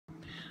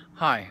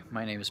Hi,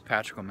 my name is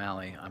Patrick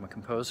O'Malley. I'm a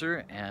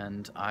composer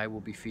and I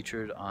will be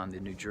featured on the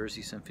New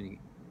Jersey Symphony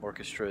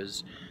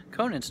Orchestra's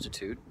Cohn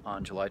Institute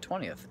on July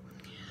 20th.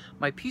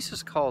 My piece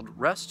is called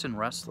Rest and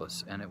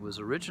Restless, and it was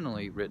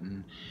originally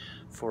written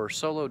for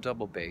solo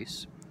double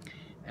bass,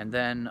 and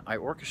then I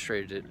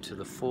orchestrated it to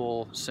the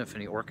full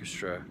symphony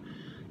orchestra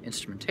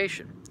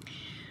instrumentation.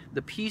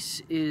 The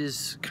piece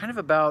is kind of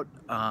about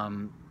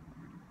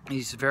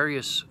these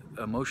various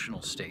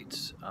emotional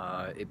states.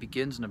 It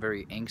begins in a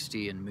very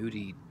angsty and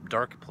moody,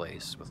 dark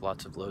place with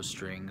lots of low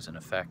strings and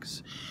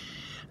effects,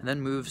 and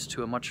then moves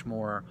to a much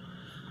more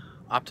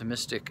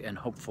optimistic and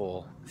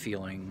hopeful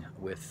feeling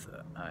with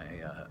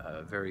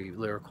a very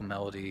lyrical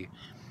melody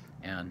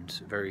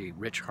and very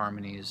rich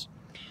harmonies.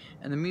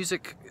 And the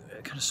music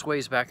kind of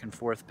sways back and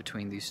forth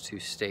between these two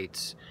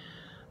states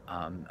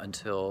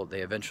until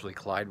they eventually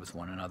collide with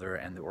one another,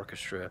 and the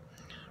orchestra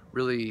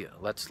really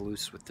lets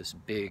loose with this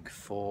big,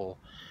 full,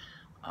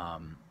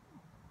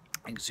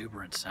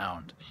 exuberant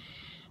sound.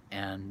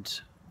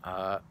 And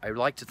I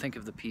like to think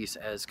of the piece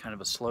as kind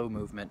of a slow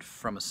movement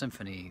from a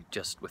symphony,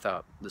 just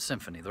without the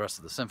symphony, the rest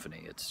of the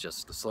symphony. It's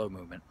just the slow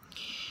movement.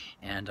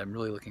 And I'm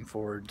really looking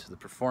forward to the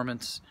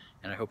performance,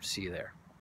 and I hope to see you there.